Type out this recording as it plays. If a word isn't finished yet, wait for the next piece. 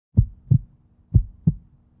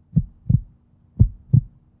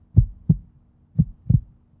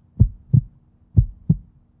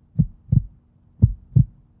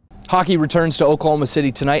Hockey returns to Oklahoma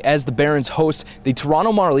City tonight as the Barons host the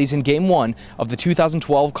Toronto Marlies in Game 1 of the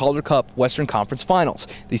 2012 Calder Cup Western Conference Finals.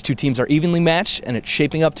 These two teams are evenly matched, and it's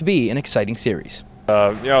shaping up to be an exciting series.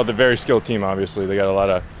 They're a very skilled team. Obviously, they got a lot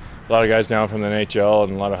of guys down from the NHL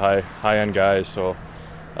and a lot of high-end guys. So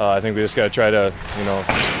I think we just got to try to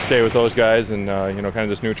stay with those guys and kind of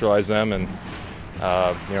just neutralize them. And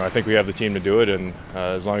I think we have the team to do it. And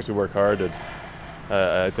as long as we work hard,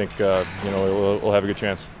 I think we'll have a good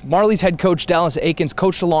chance. Marlies head coach Dallas Aikens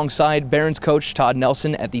coached alongside Barons coach Todd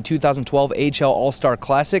Nelson at the 2012 AHL All-Star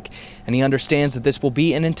Classic, and he understands that this will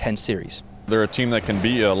be an intense series. They're a team that can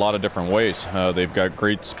be a lot of different ways. They've got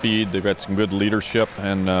great speed, they've got some good leadership,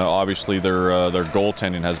 and obviously their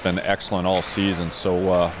goaltending has been excellent all season.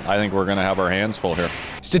 So I think we're going to have our hands full here.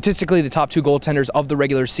 Statistically, the top two goaltenders of the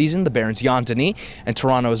regular season, the Barons' Jan Denis and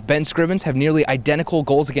Toronto's Ben Scrivens, have nearly identical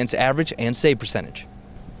goals against average and save percentage.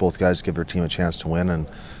 Both guys give their team a chance to win, and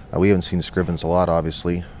we haven't seen Scrivens a lot,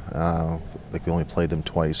 obviously. Like we only played them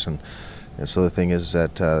twice, and so the thing is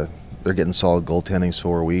that they're getting solid goaltending,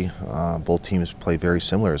 so are we. Both teams play very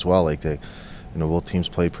similar as well. Like both teams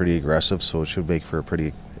play pretty aggressive, so it should make for a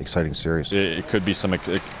pretty exciting series. It could be some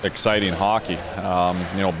exciting hockey.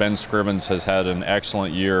 Ben Scrivens has had an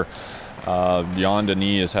excellent year. Jan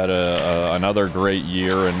Denis has had another great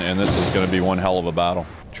year, and this is going to be one hell of a battle.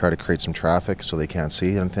 Try to create some traffic so they can't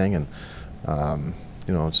see anything, and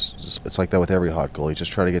it's like that with every hot goal. You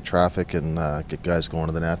just try to get traffic and get guys going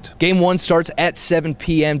to the net. Game 1 starts at 7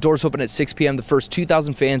 p.m. Doors open at 6 p.m. The first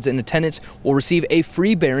 2,000 fans in attendance will receive a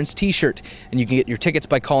free Barons t-shirt, and you can get your tickets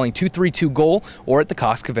by calling 232-GOAL or at the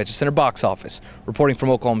Cox Convention Center box office. Reporting from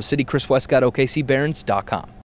Oklahoma City, Chris Wescott, OKC Barons.com.